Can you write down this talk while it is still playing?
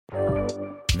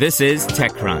This is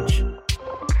TechCrunch.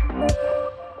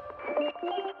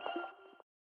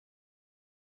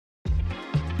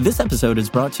 This episode is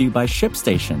brought to you by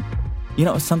ShipStation. You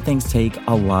know, some things take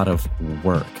a lot of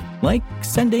work, like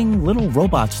sending little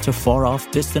robots to far-off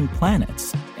distant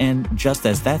planets. And just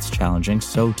as that's challenging,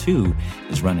 so too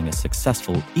is running a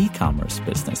successful e-commerce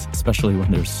business, especially when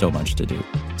there's so much to do.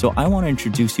 So I want to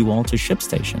introduce you all to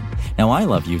ShipStation. Now, I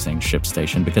love using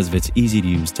ShipStation because of its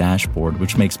easy-to-use dashboard,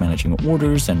 which makes managing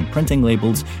orders and printing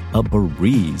labels a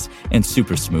breeze and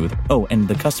super smooth. Oh, and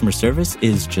the customer service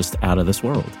is just out of this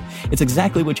world. It's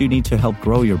exactly what you need to help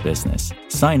grow your business.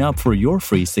 Sign up for your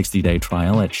free 60-day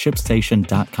trial at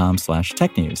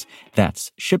shipstation.com/technews.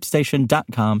 That's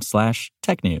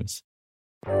shipstation.com/technews.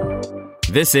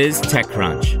 This is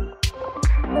TechCrunch.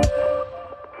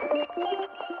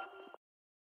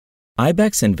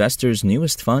 Ibex Investors'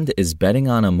 newest fund is betting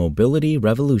on a mobility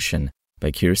revolution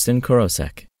by Kirsten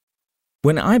Korosek.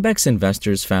 When Ibex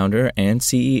Investors founder and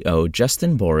CEO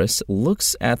Justin Borus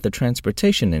looks at the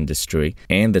transportation industry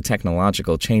and the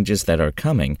technological changes that are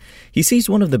coming, he sees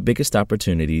one of the biggest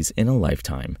opportunities in a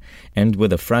lifetime. And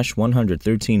with a fresh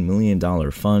 $113 million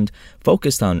fund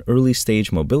focused on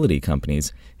early-stage mobility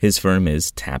companies, his firm is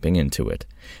tapping into it.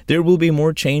 There will be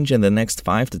more change in the next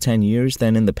 5 to 10 years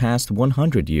than in the past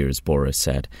 100 years, Borus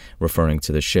said, referring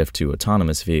to the shift to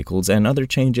autonomous vehicles and other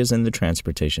changes in the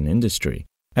transportation industry.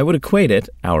 I would equate it,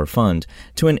 our fund,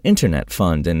 to an internet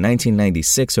fund in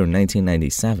 1996 or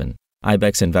 1997.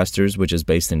 Ibex Investors, which is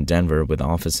based in Denver with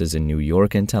offices in New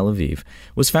York and Tel Aviv,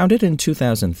 was founded in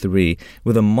 2003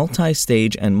 with a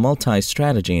multi-stage and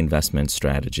multi-strategy investment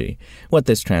strategy. What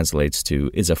this translates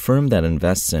to is a firm that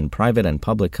invests in private and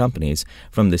public companies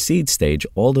from the seed stage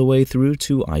all the way through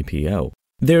to IPO.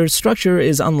 Their structure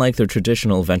is unlike the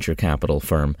traditional venture capital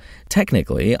firm.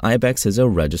 Technically, Ibex is a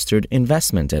registered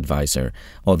investment advisor,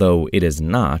 although it is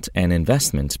not an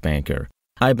investment banker.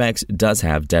 Ibex does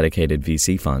have dedicated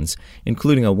VC funds,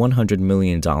 including a $100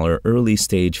 million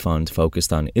early-stage fund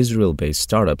focused on Israel-based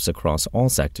startups across all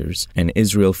sectors, an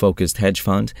Israel-focused hedge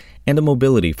fund, and a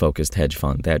mobility-focused hedge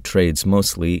fund that trades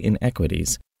mostly in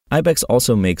equities. Ibex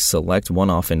also makes select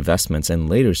one-off investments in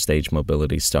later-stage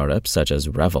mobility startups such as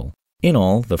Revel. In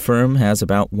all, the firm has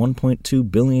about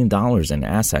 $1.2 billion in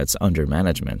assets under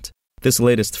management. This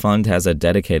latest fund has a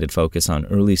dedicated focus on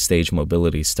early-stage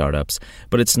mobility startups,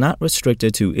 but it's not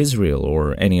restricted to Israel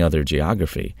or any other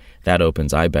geography. That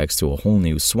opens Ibex to a whole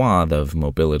new swath of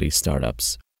mobility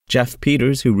startups. Jeff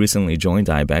Peters, who recently joined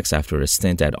Ibex after a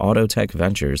stint at Autotech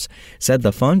Ventures, said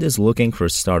the fund is looking for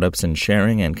startups in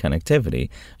sharing and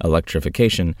connectivity,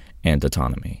 electrification, and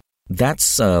autonomy.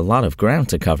 That's a lot of ground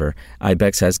to cover.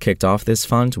 Ibex has kicked off this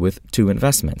fund with 2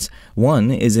 investments.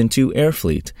 One is into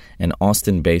Airfleet, an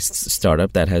Austin-based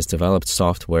startup that has developed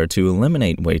software to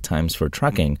eliminate wait times for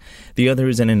trucking. The other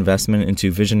is an investment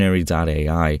into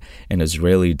Visionary.ai, an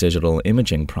Israeli digital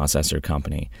imaging processor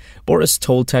company. Borus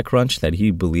told TechCrunch that he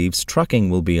believes trucking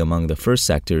will be among the first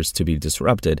sectors to be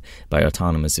disrupted by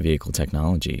autonomous vehicle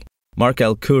technology. Mark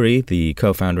El-Khoury, the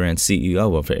co-founder and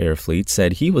CEO of Airfleet,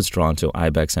 said he was drawn to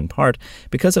Ibex in part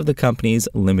because of the company's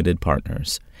limited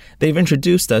partners. They've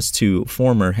introduced us to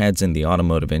former heads in the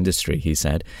automotive industry, he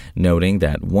said, noting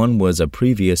that one was a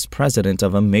previous president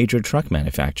of a major truck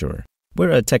manufacturer.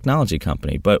 We're a technology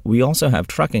company, but we also have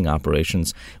trucking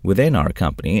operations within our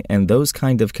company, and those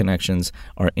kind of connections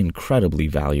are incredibly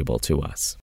valuable to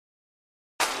us.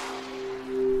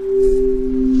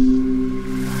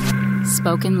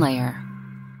 Spoken Layer.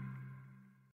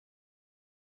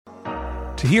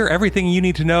 To hear everything you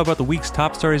need to know about the week's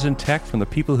top stories in tech from the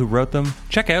people who wrote them,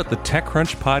 check out the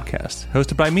TechCrunch podcast,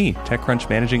 hosted by me, TechCrunch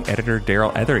managing editor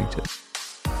Daryl Etherington.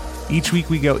 Each week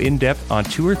we go in-depth on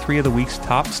 2 or 3 of the week's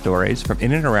top stories from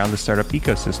in and around the startup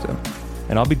ecosystem,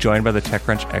 and I'll be joined by the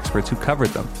TechCrunch experts who covered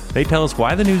them. They tell us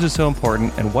why the news is so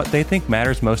important and what they think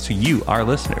matters most to you, our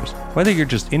listeners, whether you're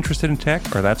just interested in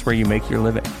tech or that's where you make your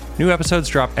living. New episodes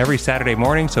drop every Saturday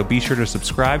morning, so be sure to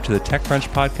subscribe to the TechCrunch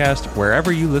podcast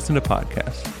wherever you listen to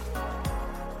podcasts.